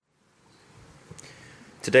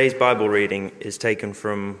Today's Bible reading is taken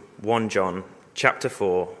from 1 John chapter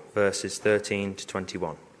 4, verses 13 to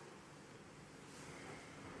 21.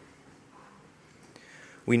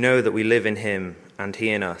 We know that we live in him and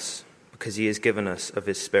he in us, because he has given us of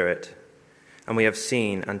his Spirit. And we have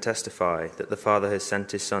seen and testify that the Father has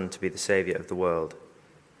sent his Son to be the Saviour of the world.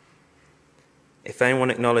 If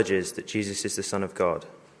anyone acknowledges that Jesus is the Son of God,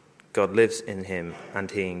 God lives in him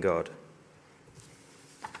and he in God.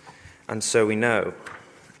 And so we know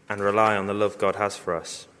and rely on the love God has for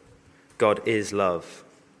us. God is love.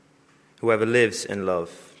 Whoever lives in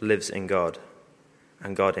love lives in God,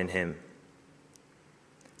 and God in him.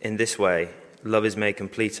 In this way, love is made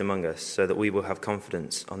complete among us, so that we will have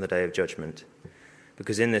confidence on the day of judgment.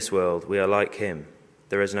 Because in this world we are like him.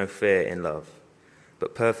 There is no fear in love,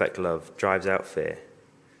 but perfect love drives out fear,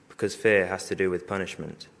 because fear has to do with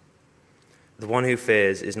punishment. The one who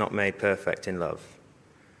fears is not made perfect in love.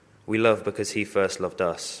 We love because he first loved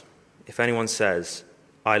us. If anyone says,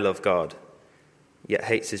 "I love God," yet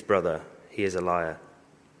hates his brother, he is a liar.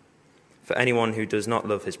 For anyone who does not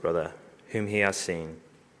love his brother, whom he has seen,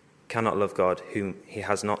 cannot love God, whom he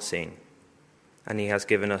has not seen. And he has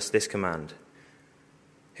given us this command: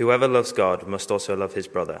 whoever loves God must also love his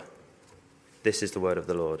brother. This is the word of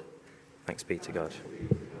the Lord. Thanks be to God.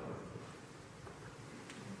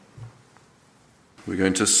 We're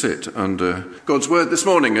going to sit under God's word this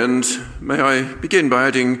morning, and may I begin by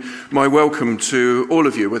adding my welcome to all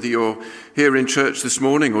of you, whether you're here in church this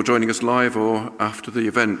morning or joining us live or after the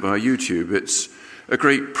event via YouTube. It's a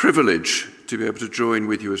great privilege to be able to join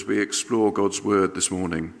with you as we explore God's word this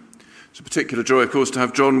morning. It's a particular joy, of course, to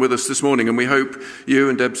have John with us this morning, and we hope you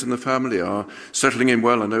and Debs and the family are settling in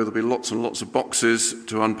well. I know there'll be lots and lots of boxes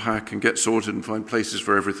to unpack and get sorted and find places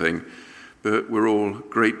for everything, but we're all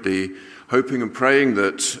greatly hoping and praying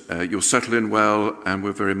that you'll settle in well, and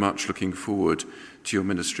we're very much looking forward to your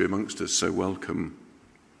ministry amongst us, so welcome.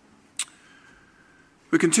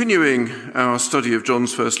 We're continuing our study of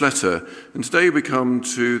John's first letter, and today we come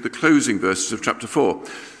to the closing verses of chapter 4.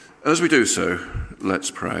 As we do so, let's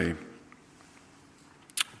pray.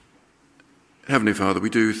 Heavenly Father, we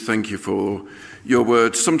do thank you for your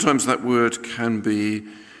word. Sometimes that word can be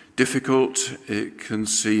difficult. It can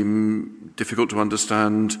seem difficult to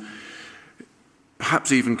understand,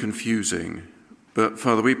 perhaps even confusing. But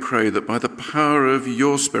Father, we pray that by the power of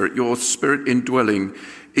your Spirit indwelling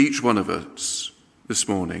each one of us this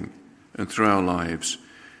morning and through our lives,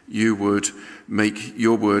 you would make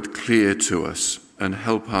your word clear to us and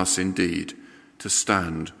help us indeed to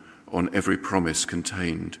stand on every promise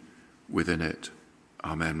contained within it.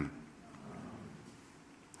 Amen.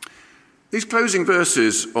 These closing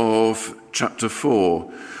verses of chapter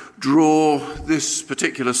 4 draw this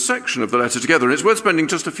particular section of the letter together, and it's worth spending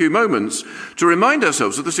just a few moments to remind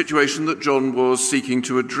ourselves of the situation that John was seeking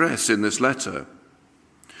to address in this letter.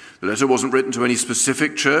 The letter wasn't written to any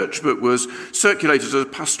specific church, but was circulated as a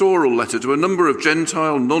pastoral letter to a number of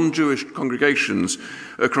Gentile, non-Jewish congregations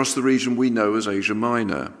across the region we know as Asia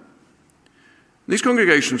Minor. These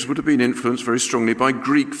congregations would have been influenced very strongly by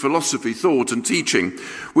Greek philosophy, thought and teaching,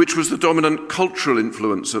 which was the dominant cultural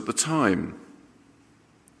influence at the time.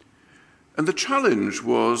 And the challenge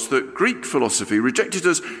was that Greek philosophy rejected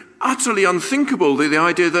as utterly unthinkable the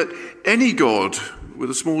idea that any god, with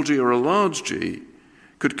a small g or a large g,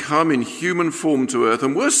 could come in human form to earth,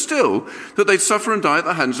 and worse still, that they'd suffer and die at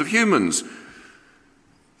the hands of humans.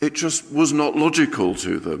 It just was not logical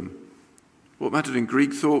to them. What mattered in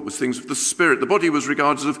Greek thought was things of the spirit. The body was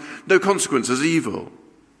regarded of no consequence as evil.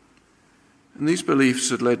 And these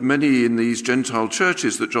beliefs had led many in these Gentile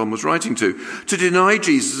churches that John was writing to deny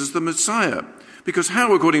Jesus as the Messiah. Because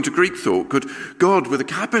how, according to Greek thought, could God with a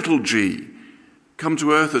capital G come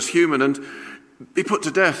to earth as human and be put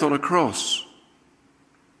to death on a cross?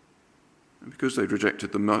 And because they'd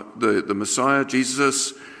rejected the Messiah,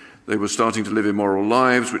 Jesus, they were starting to live immoral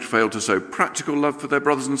lives which failed to show practical love for their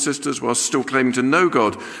brothers and sisters while still claiming to know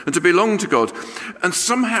God and to belong to God, and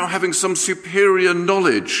somehow having some superior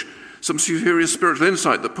knowledge, some superior spiritual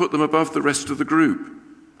insight that put them above the rest of the group,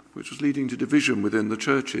 which was leading to division within the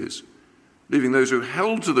churches, leaving those who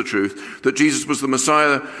held to the truth that Jesus was the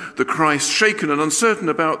Messiah, the Christ, shaken and uncertain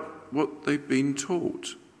about what they'd been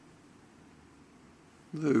taught.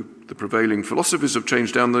 Though the prevailing philosophies have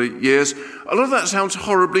changed down the years, a lot of that sounds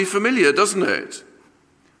horribly familiar, doesn't it?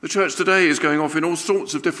 The church today is going off in all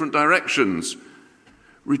sorts of different directions,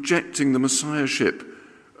 rejecting the messiahship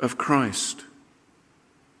of Christ.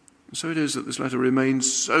 And so it is that this letter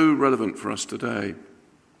remains so relevant for us today.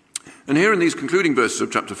 And here in these concluding verses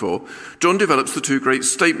of chapter 4, John develops the two great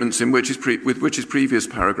statements with which his previous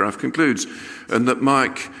paragraph concludes, and that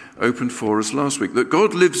Mike opened for us last week, that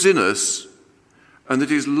God lives in us and that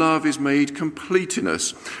his love is made complete in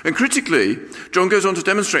us. And critically, John goes on to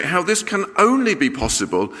demonstrate how this can only be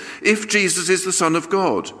possible if Jesus is the Son of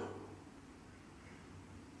God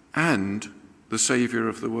and the Saviour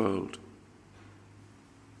of the world.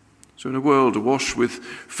 So in a world awash with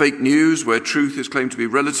fake news, where truth is claimed to be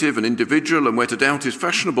relative and individual and where to doubt is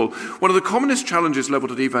fashionable, one of the commonest challenges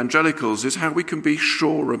levelled at evangelicals is how we can be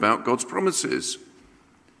sure about God's promises.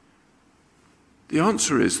 The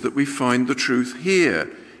answer is that we find the truth here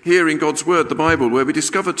in God's word, the Bible, where we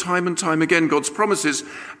discover time and time again God's promises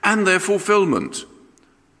and their fulfillment.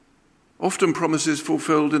 Often promises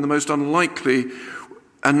fulfilled in the most unlikely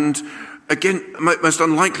and again, most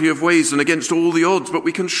unlikely of ways and against all the odds, but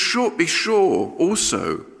we can be sure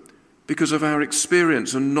also because of our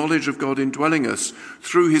experience and knowledge of God indwelling us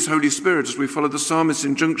through his Holy Spirit as we follow the psalmist's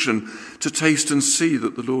injunction to taste and see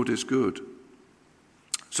that the Lord is good.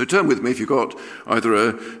 So turn with me, if you've got either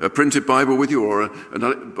a printed Bible with you or a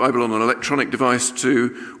Bible on an electronic device,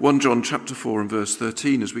 to 1 John chapter 4 and verse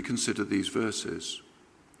 13 as we consider these verses.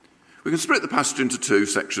 We can split the passage into two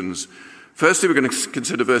sections. Firstly, we're going to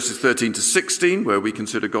consider verses 13 to 16, where we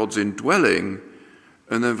consider God's indwelling,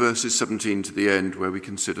 and then verses 17 to the end, where we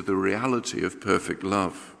consider the reality of perfect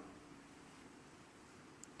love.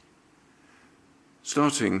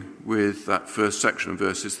 Starting with that first section of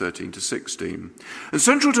verses 13 to 16. And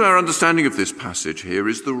central to our understanding of this passage here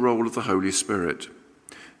is the role of the Holy Spirit.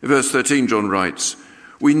 In verse 13, John writes,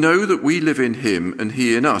 "We know that we live in him and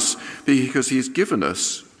he in us, because he has given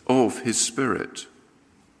us of his Spirit."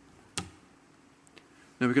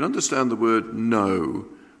 Now we can understand the word know,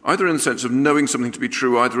 either in the sense of knowing something to be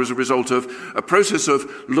true, either as a result of a process of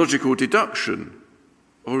logical deduction,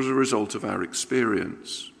 or as a result of our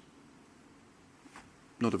experience.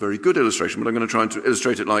 Not a very good illustration, but I'm going to try and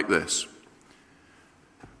illustrate it like this.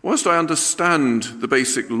 Whilst I understand the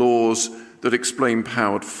basic laws that explain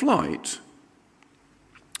powered flight,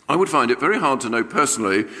 I would find it very hard to know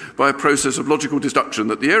personally, by a process of logical deduction,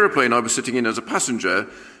 that the aeroplane I was sitting in as a passenger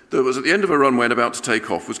that was at the end of a runway and about to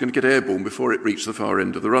take off was going to get airborne before it reached the far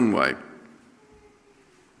end of the runway.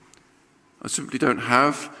 I simply don't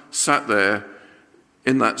have, sat there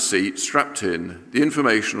in that seat, strapped in, the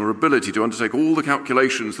information or ability to undertake all the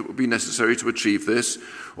calculations that would be necessary to achieve this,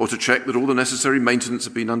 or to check that all the necessary maintenance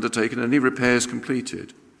had been undertaken and any repairs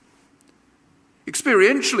completed.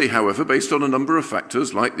 Experientially, however, based on a number of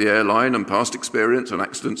factors like the airline and past experience and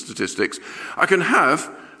accident statistics, I can have,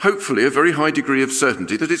 hopefully, a very high degree of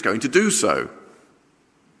certainty that it's going to do so.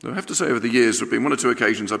 Now, I have to say, over the years, there have been one or two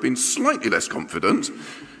occasions I've been slightly less confident,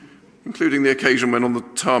 including the occasion when on the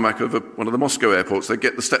tarmac of one of the Moscow airports they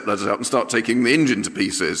get the stepladders out and start taking the engine to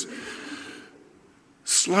pieces.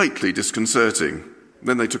 Slightly disconcerting.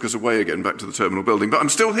 Then they took us away again back to the terminal building, but I'm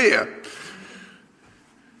still here.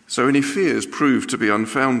 So any fears proved to be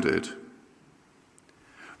unfounded.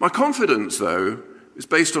 My confidence, though, is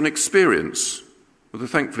based on experience, although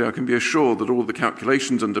thankfully I can be assured that all the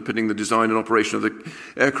calculations underpinning the design and operation of the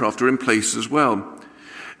aircraft are in place as well.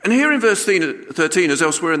 And here in verse 13, as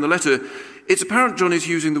elsewhere in the letter, it's apparent John is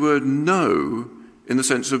using the word know in the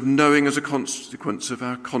sense of knowing as a consequence of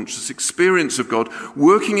our conscious experience of God,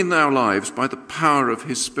 working in our lives by the power of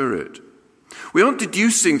his Spirit. We aren't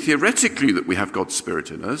deducing theoretically that we have God's Spirit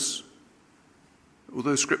in us,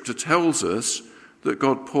 although Scripture tells us that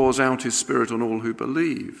God pours out his Spirit on all who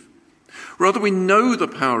believe. Rather, we know the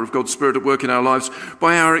power of God's Spirit at work in our lives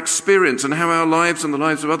by our experience and how our lives and the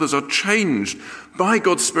lives of others are changed by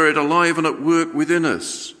God's Spirit alive and at work within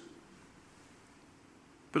us.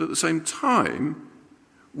 But at the same time,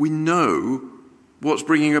 we know what's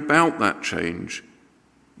bringing about that change.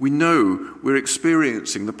 We know we're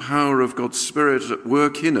experiencing the power of God's Spirit at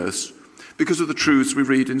work in us because of the truths we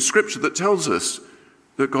read in Scripture that tells us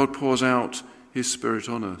that God pours out his Spirit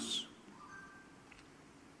on us.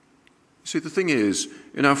 You see, the thing is,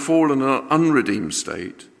 in our fallen and unredeemed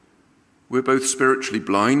state, we're both spiritually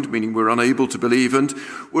blind, meaning we're unable to believe, and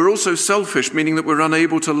we're also selfish, meaning that we're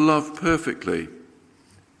unable to love perfectly.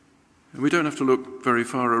 And we don't have to look very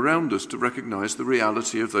far around us to recognize the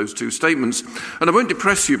reality of those two statements. And I won't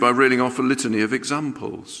depress you by reeling off a litany of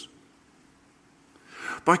examples.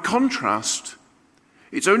 By contrast,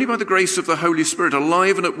 it's only by the grace of the Holy Spirit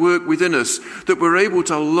alive and at work within us that we're able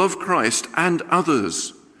to love Christ and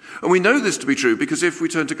others. And we know this to be true because if we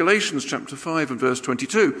turn to Galatians chapter 5 and verse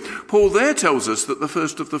 22, Paul there tells us that the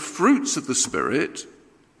first of the fruits of the Spirit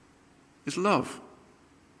is love.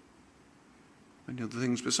 Many other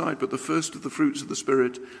things beside, but the first of the fruits of the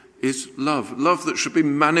Spirit is love. Love that should be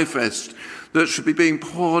manifest, that should be being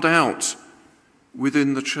poured out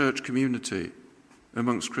within the church community.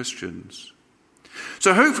 amongst Christians.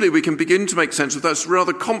 So hopefully we can begin to make sense of that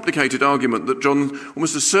rather complicated argument that John,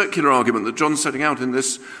 almost a circular argument that John's setting out in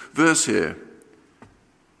this verse here,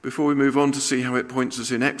 before we move on to see how it points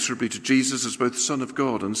us inexorably to Jesus as both Son of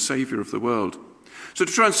God and Saviour of the world. So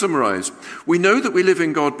to try and summarise, we know that we live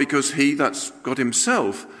in God because he, that's God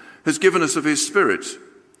himself, has given us of his Spirit.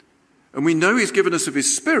 And we know he's given us of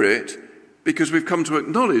his Spirit because we've come to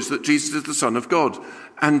acknowledge that Jesus is the Son of God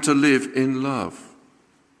and to live in love.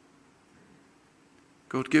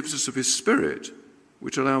 God gives us of his Spirit,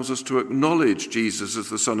 which allows us to acknowledge Jesus as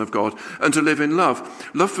the Son of God and to live in love.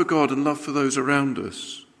 Love for God and love for those around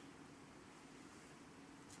us.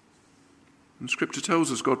 And Scripture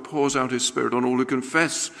tells us God pours out his Spirit on all who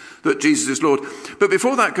confess that Jesus is Lord. But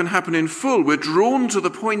before that can happen in full, we're drawn to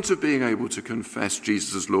the point of being able to confess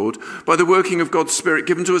Jesus as Lord by the working of God's Spirit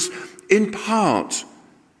given to us in part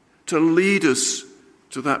to lead us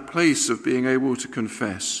to that place of being able to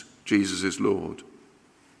confess Jesus is Lord.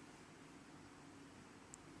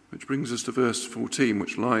 Which brings us to verse 14,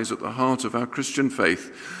 which lies at the heart of our Christian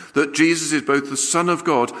faith, that Jesus is both the Son of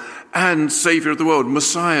God and Saviour of the world,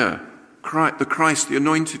 Messiah, the Christ, the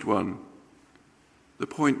Anointed One, the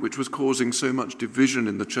point which was causing so much division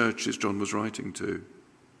in the churches John was writing to.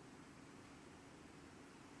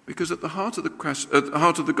 Because at the heart of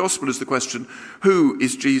the gospel is the question, who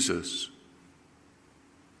is Jesus?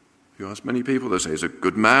 If you ask many people, they'll say he's a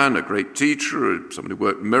good man, a great teacher, somebody who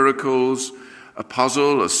worked miracles, a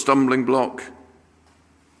puzzle, a stumbling block.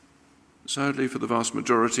 Sadly, for the vast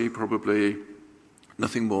majority, probably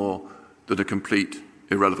nothing more than a complete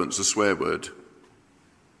irrelevance, a swear word.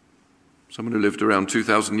 Someone who lived around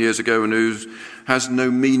 2,000 years ago and who has no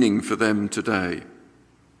meaning for them today.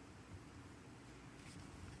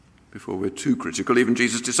 Before we're too critical, even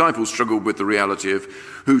Jesus' disciples struggled with the reality of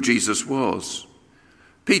who Jesus was.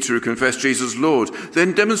 Peter, who confessed Jesus Lord,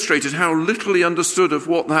 then demonstrated how little he understood of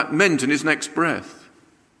what that meant in his next breath.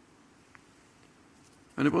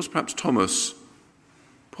 And it was perhaps Thomas,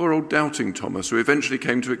 poor old doubting Thomas, who eventually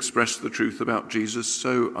came to express the truth about Jesus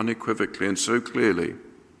so unequivocally and so clearly.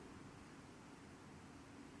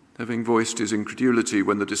 Having voiced his incredulity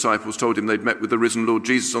when the disciples told him they'd met with the risen Lord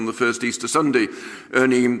Jesus on the first Easter Sunday,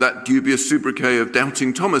 earning him that dubious sobriquet of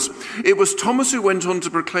doubting Thomas, it was Thomas who went on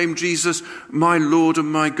to proclaim Jesus, my Lord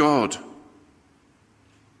and my God,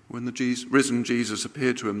 when the risen Jesus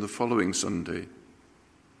appeared to him the following Sunday.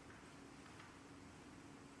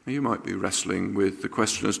 You might be wrestling with the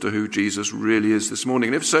question as to who Jesus really is this morning.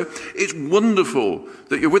 And if so, it's wonderful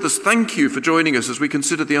that you're with us. Thank you for joining us as we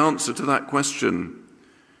consider the answer to that question.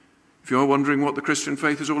 If you are wondering what the Christian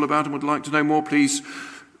faith is all about and would like to know more, please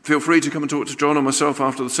feel free to come and talk to John or myself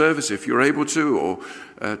after the service if you're able to,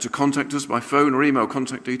 or to contact us by phone or email.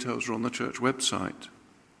 Contact details are on the church website.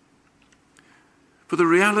 For the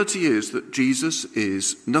reality is that Jesus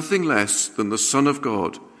is nothing less than the Son of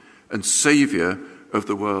God and Saviour of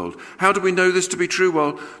the world. How do we know this to be true?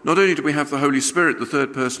 Well, not only do we have the Holy Spirit, the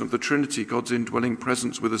third person of the Trinity, God's indwelling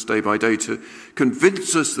presence with us day by day to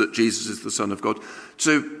convince us that Jesus is the Son of God,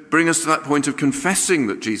 to bring us to that point of confessing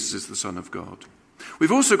that Jesus is the Son of God.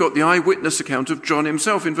 We've also got the eyewitness account of John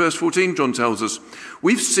himself. In verse 14, John tells us,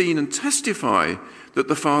 we've seen and testify that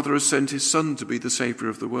the Father has sent his Son to be the Saviour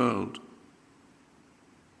of the world.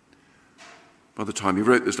 By the time he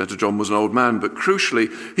wrote this letter, John was an old man, but crucially,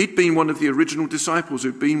 he'd been one of the original disciples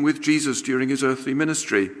who'd been with Jesus during his earthly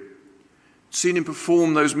ministry. Seen him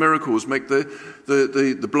perform those miracles, make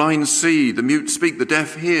the blind see, the mute speak, the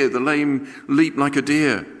deaf hear, the lame leap like a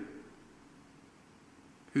deer.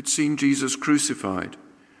 Who'd seen Jesus crucified,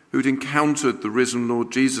 who'd encountered the risen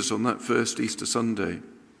Lord Jesus on that first Easter Sunday.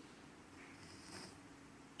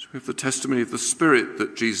 We have the testimony of the Spirit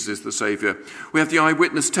that Jesus is the Saviour. We have the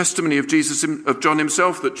eyewitness testimony of John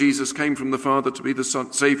himself that Jesus came from the Father to be the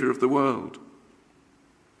Saviour of the world.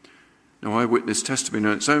 Now, eyewitness testimony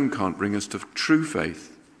on its own can't bring us to true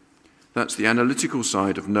faith. That's the analytical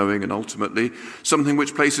side of knowing, and ultimately something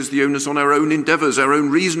which places the onus on our own endeavours, our own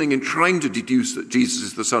reasoning in trying to deduce that Jesus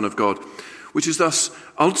is the Son of God, which is thus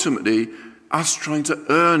ultimately us trying to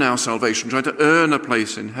earn our salvation, trying to earn a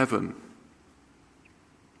place in heaven.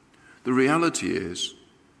 The reality is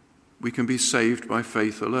we can be saved by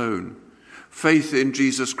faith alone. Faith in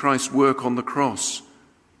Jesus Christ's work on the cross.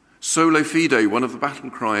 Sole fide, one of the battle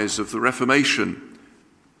cries of the Reformation.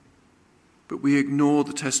 But we ignore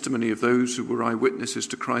the testimony of those who were eyewitnesses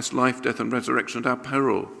to Christ's life, death and resurrection at our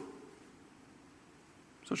peril.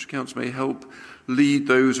 Such accounts may help lead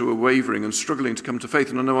those who are wavering and struggling to come to faith.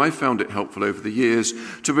 And I know I've found it helpful over the years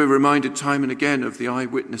to be reminded time and again of the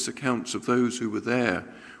eyewitness accounts of those who were there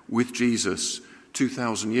with Jesus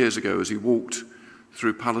 2,000 years ago as he walked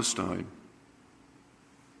through Palestine.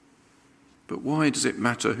 But why does it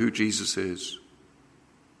matter who Jesus is?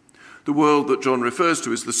 The world that John refers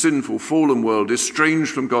to as the sinful, fallen world,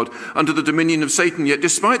 estranged from God, under the dominion of Satan. Yet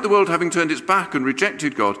despite the world having turned its back and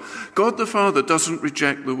rejected God, God the Father doesn't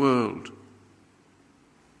reject the world.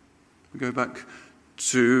 We go back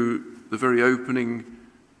to the very opening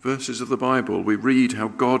verses of the Bible. We read how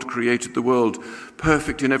God created the world,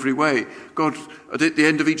 perfect in every way. God, at the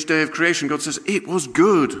end of each day of creation, God says, it was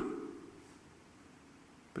good.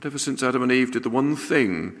 But ever since Adam and Eve did the one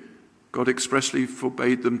thing God expressly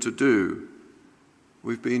forbade them to do,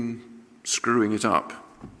 we've been screwing it up.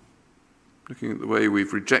 Looking at the way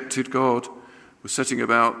we've rejected God, we're setting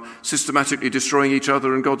about systematically destroying each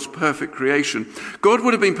other and God's perfect creation. God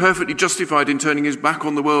would have been perfectly justified in turning his back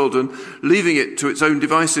on the world and leaving it to its own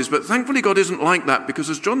devices. But thankfully God isn't like that, because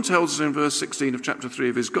as John tells us in verse 16 of chapter 3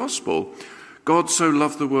 of his gospel, God so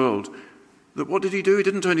loved the world that what did he do? He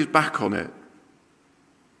didn't turn his back on it.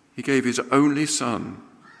 He gave his only Son,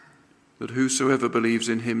 that whosoever believes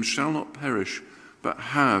in him shall not perish, but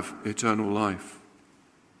have eternal life.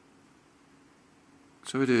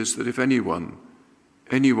 So it is that if anyone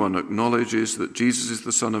acknowledges that Jesus is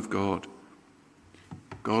the Son of God,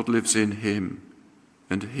 God lives in him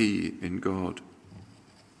and he in God.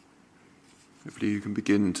 Hopefully you can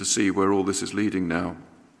begin to see where all this is leading now.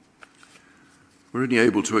 We're only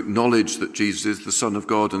able to acknowledge that Jesus is the Son of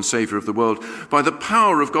God and Saviour of the world by the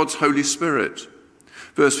power of God's Holy Spirit.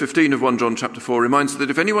 Verse 15 of 1 John chapter 4 reminds us that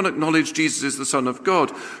if anyone acknowledges Jesus is the Son of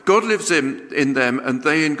God, God lives in them and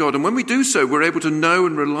they in God. And when we do so, we're able to know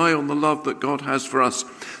and rely on the love that God has for us.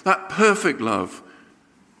 That perfect love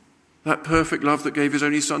that gave his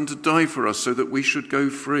only Son to die for us so that we should go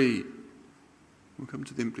free. We'll come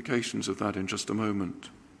to the implications of that in just a moment.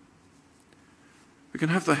 We can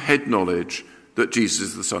have the head knowledge that Jesus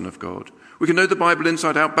is the Son of God. We can know the Bible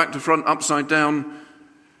inside out, back to front, upside down.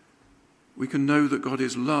 We can know that God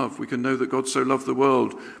is love. We can know that God so loved the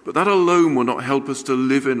world. But that alone will not help us to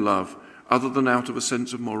live in love, other than out of a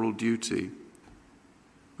sense of moral duty.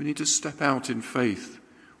 We need to step out in faith.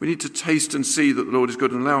 We need to taste and see that the Lord is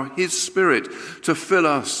good and allow his Spirit to fill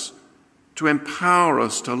us, to empower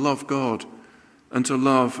us to love God and to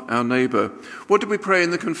love our neighbour. What did we pray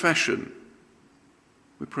in the confession?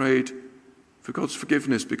 We prayed for God's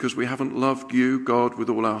forgiveness because we haven't loved you, God, with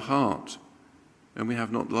all our heart, and we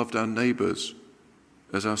have not loved our neighbours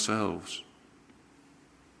as ourselves.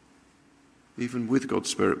 Even with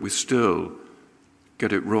God's Spirit, we still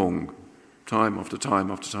get it wrong, time after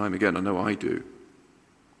time after time again. I know I do.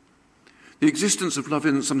 The existence of love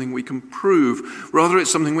isn't something we can prove. Rather,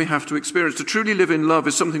 it's something we have to experience. To truly live in love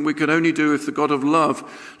is something we can only do if the God of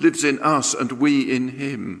love lives in us and we in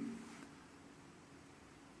him.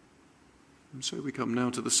 And so we come now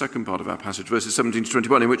to the second part of our passage, verses 17 to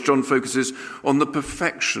 21, in which John focuses on the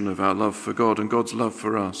perfection of our love for God and God's love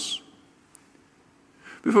for us.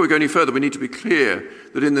 Before we go any further, we need to be clear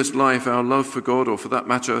that in this life, our love for God, or for that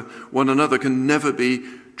matter, one another, can never be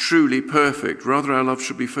truly perfect. Rather, our love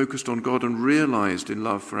should be focused on God and realized in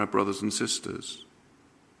love for our brothers and sisters.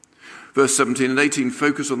 Verse 17 and 18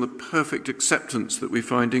 focus on the perfect acceptance that we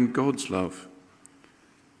find in God's love.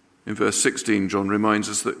 In verse 16, John reminds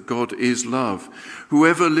us that God is love.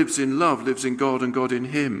 Whoever lives in love lives in God and God in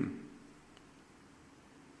him.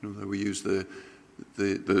 And although we use the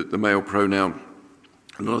male pronoun,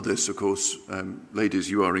 a lot of this, of course,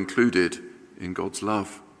 ladies, you are included in God's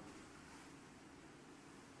love.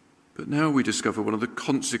 But now we discover one of the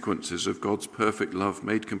consequences of God's perfect love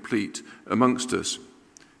made complete amongst us.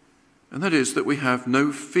 And that is that we have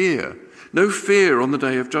no fear on the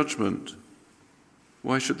day of judgment.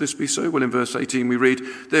 Why should this be so? Well, in verse 18 we read,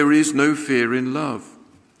 there is no fear in love.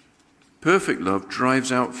 Perfect love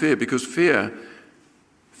drives out fear, because fear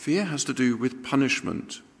has to do with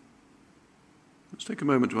punishment. Let's take a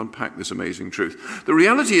moment to unpack this amazing truth. The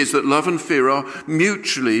reality is that love and fear are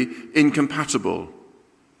mutually incompatible.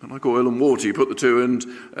 And like oil and water, you put the two and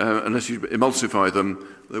unless you emulsify them,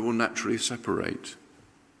 they will naturally separate.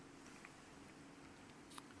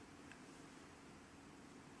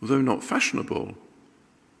 Although not fashionable,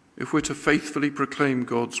 if we're to faithfully proclaim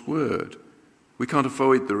God's word, we can't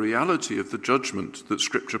avoid the reality of the judgment that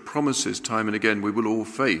Scripture promises time and again we will all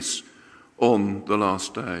face on the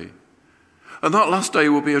last day. And that last day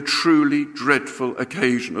will be a truly dreadful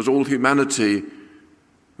occasion as all humanity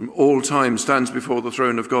from all time stands before the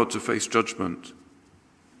throne of God to face judgment.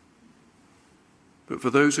 But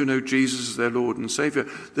for those who know Jesus as their Lord and Saviour,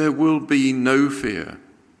 there will be no fear,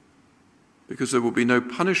 because there will be no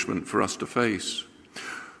punishment for us to face.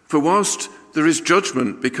 For whilst there is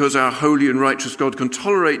judgment because our holy and righteous God can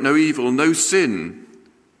tolerate no evil, no sin,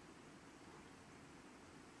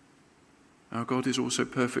 our God is also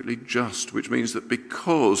perfectly just, which means that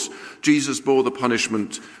because Jesus bore the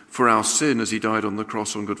punishment for our sin as he died on the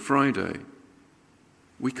cross on Good Friday,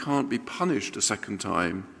 we can't be punished a second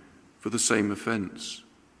time for the same offence.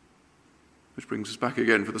 Which brings us back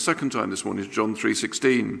again for the second time this morning to John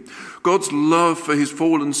 3:16. God's love for his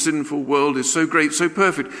fallen, sinful world is so great, so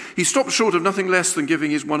perfect. He stopped short of nothing less than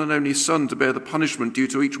giving his one and only Son to bear the punishment due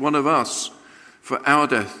to each one of us for our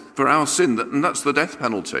death, for our sin, and that's the death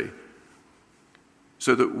penalty,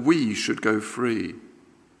 so that we should go free,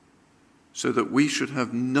 so that we should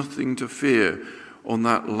have nothing to fear on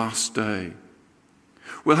that last day.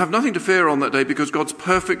 We'll have nothing to fear on that day because God's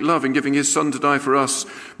perfect love in giving his Son to die for us,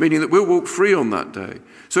 meaning that we'll walk free on that day.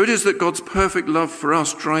 So it is that God's perfect love for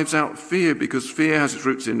us drives out fear, because fear has its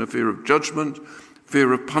roots in a fear of judgment,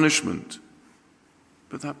 fear of punishment.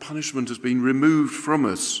 But that punishment has been removed from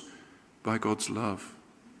us by God's love.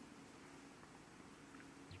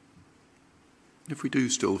 If we do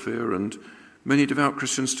still fear, and many devout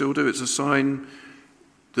Christians still do, it's a sign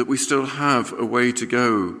that we still have a way to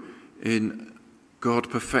go in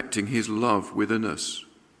God perfecting his love within us.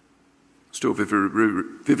 Still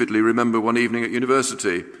vividly remember one evening at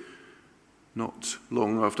university, not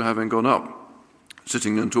long after having gone up,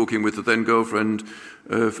 sitting and talking with the then girlfriend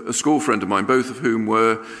of a school friend of mine, both of whom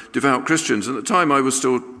were devout Christians. And at the time I was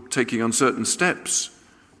still taking uncertain steps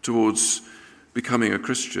towards becoming a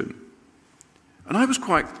Christian. And I was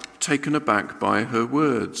quite taken aback by her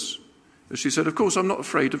words, as she said, "Of course, I'm not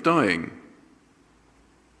afraid of dying."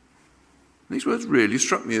 These words really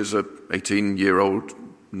struck me as an 18-year-old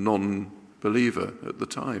non-believer at the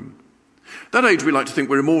time. At that age, we like to think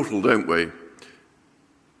we're immortal, don't we?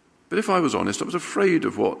 But if I was honest, I was afraid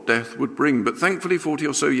of what death would bring. But thankfully, 40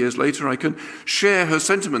 or so years later, I can share her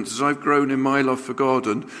sentiments as I've grown in my love for God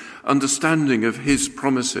and understanding of his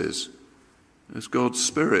promises, as God's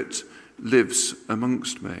Spirit lives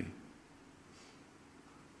amongst me.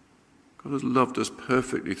 God has loved us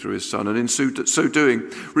perfectly through his Son, and in so doing,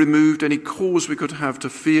 removed any cause we could have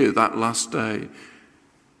to fear that last day.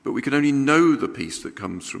 But we can only know the peace that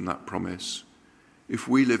comes from that promise if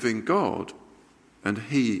we live in God and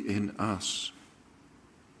he in us.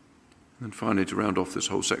 And finally, to round off this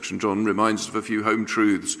whole section, John reminds us of a few home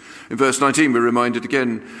truths. In verse 19, we're reminded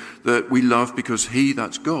again that we love because he,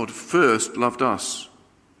 that's God, first loved us.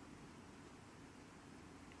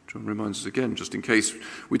 John reminds us again, just in case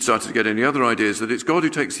we'd started to get any other ideas, that it's God who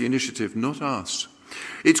takes the initiative, not us.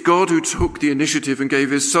 It's God who took the initiative and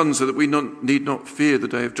gave his Son so that we need not fear the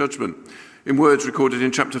day of judgment. In words recorded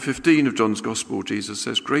in chapter 15 of John's Gospel, Jesus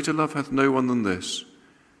says, "Greater love hath no one than this,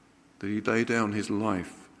 that he lay down his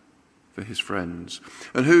life for his friends."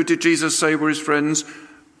 And who did Jesus say were his friends?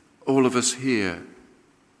 All of us here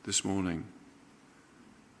this morning.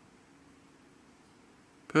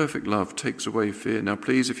 Perfect love takes away fear. Now,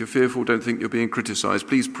 please, if you're fearful, don't think you're being criticised.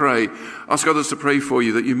 Please pray. Ask others to pray for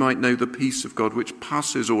you that you might know the peace of God which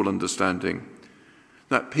passes all understanding.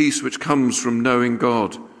 That peace which comes from knowing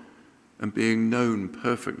God and being known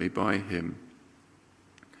perfectly by him.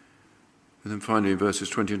 And then finally in verses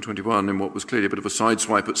 20 and 21, in what was clearly a bit of a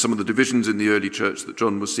sideswipe at some of the divisions in the early church that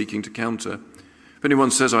John was seeking to counter. If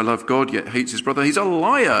anyone says, "I love God," yet hates his brother, he's a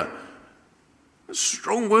liar.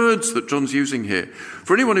 Strong words that John's using here.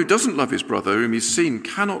 For anyone who doesn't love his brother whom he's seen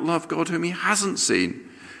cannot love God whom he hasn't seen.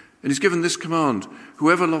 And he's given this command: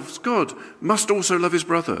 whoever loves God must also love his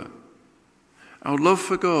brother. Our love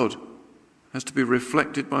for God has to be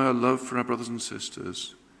reflected by our love for our brothers and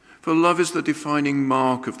sisters. For love is the defining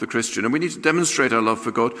mark of the Christian, and we need to demonstrate our love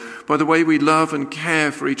for God by the way we love and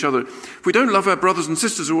care for each other. If we don't love our brothers and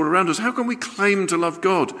sisters all around us, how can we claim to love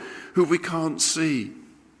God who we can't see?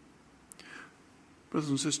 Brothers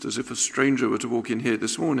and sisters, if a stranger were to walk in here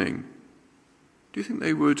this morning, do you think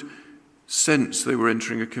they would sense they were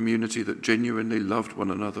entering a community that genuinely loved one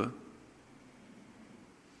another?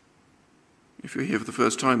 If you're here for the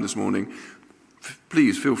first time this morning,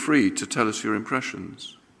 please feel free to tell us your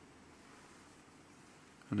impressions.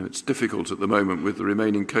 I know it's difficult at the moment with the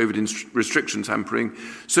remaining COVID restrictions hampering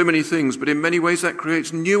so many things, but in many ways that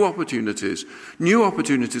creates new opportunities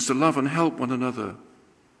to love and help one another.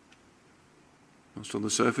 Whilst on the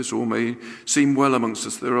surface all may seem well amongst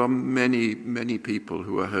us, there are many, many people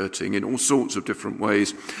who are hurting in all sorts of different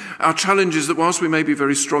ways. Our challenge is that whilst we may be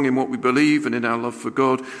very strong in what we believe and in our love for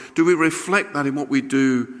God, do we reflect that in what we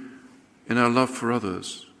do in our love for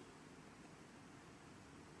others?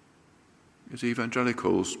 As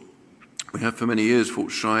evangelicals, We have for many years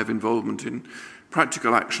fought shy of involvement in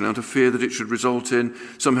practical action out of fear that it should result in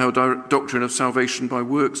somehow doctrine of salvation by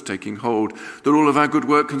works taking hold, that all of our good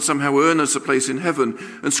work can somehow earn us a place in heaven.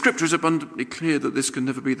 And Scripture is abundantly clear that this can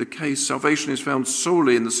never be the case. Salvation is found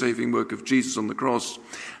solely in the saving work of Jesus on the cross.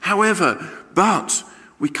 However,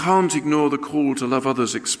 we can't ignore the call to love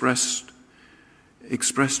others expressed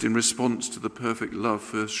in response to the perfect love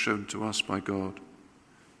first shown to us by God.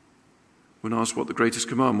 When asked what the greatest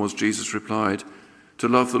command was, Jesus replied, to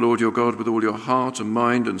love the Lord your God with all your heart and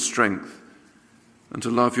mind and strength, and to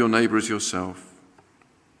love your neighbour as yourself.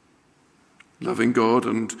 Loving God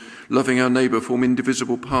and loving our neighbour form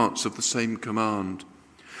indivisible parts of the same command,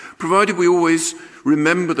 provided we always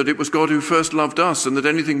remember that it was God who first loved us and that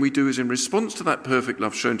anything we do is in response to that perfect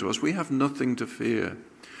love shown to us. We have nothing to fear.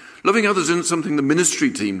 Loving others isn't something the ministry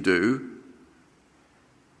team do.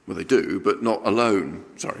 Well, they do, but not alone.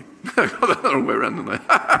 Sorry. I got that the wrong way around, didn't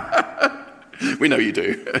I? We know you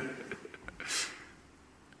do.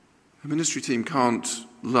 The ministry team can't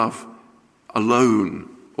love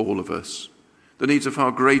alone all of us. The needs are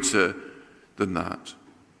far greater than that.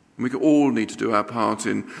 And we all need to do our part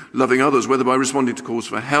in loving others, whether by responding to calls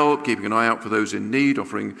for help, keeping an eye out for those in need,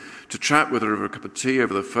 offering to chat, whether over a cup of tea,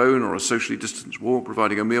 over the phone, or a socially distanced walk,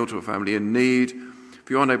 providing a meal to a family in need. If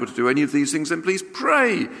you aren't able to do any of these things, then please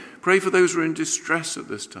pray. Pray for those who are in distress at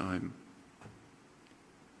this time,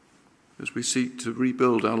 as we seek to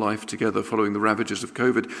rebuild our life together following the ravages of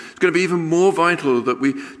COVID. It's going to be even more vital that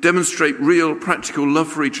we demonstrate real, practical love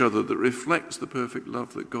for each other that reflects the perfect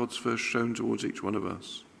love that God's first shown towards each one of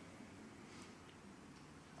us.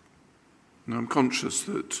 And I'm conscious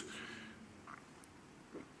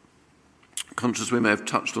we may have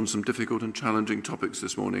touched on some difficult and challenging topics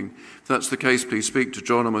this morning. If that's the case, please speak to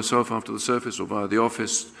John or myself after the service or via the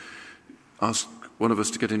office. Ask one of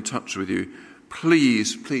us to get in touch with you.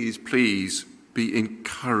 Please, please, please be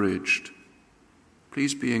encouraged.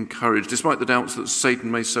 Please be encouraged, despite the doubts that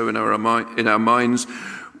Satan may sow in our minds,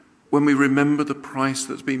 when we remember the price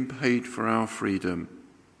that's been paid for our freedom.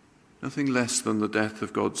 Nothing less than the death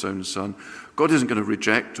of God's own Son. God isn't going to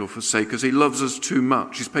reject or forsake us. He loves us too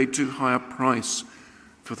much. He's paid too high a price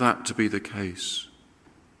for that to be the case.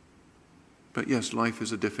 But yes, life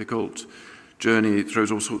is a difficult journey. It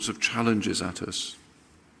throws all sorts of challenges at us.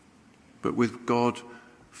 But with God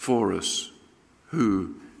for us,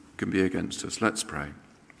 who can be against us? Let's pray.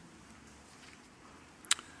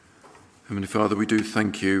 Heavenly Father, we do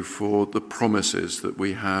thank you for the promises that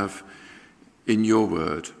we have in your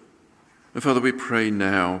word. And Father, we pray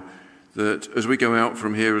now that as we go out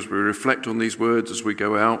from here, as we reflect on these words, as we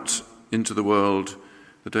go out into the world,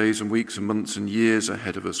 the days and weeks and months and years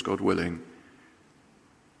ahead of us, God willing,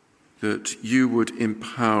 that you would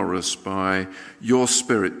empower us by your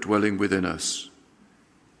Spirit dwelling within us.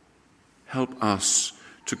 Help us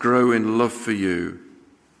to grow in love for you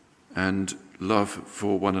and love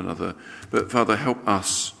for one another. But Father, help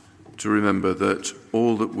us to remember that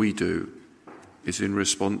all that we do is in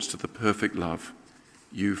response to the perfect love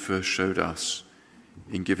you first showed us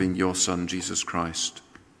in giving your Son, Jesus Christ,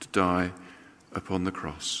 to die upon the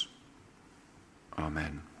cross.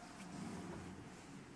 Amen.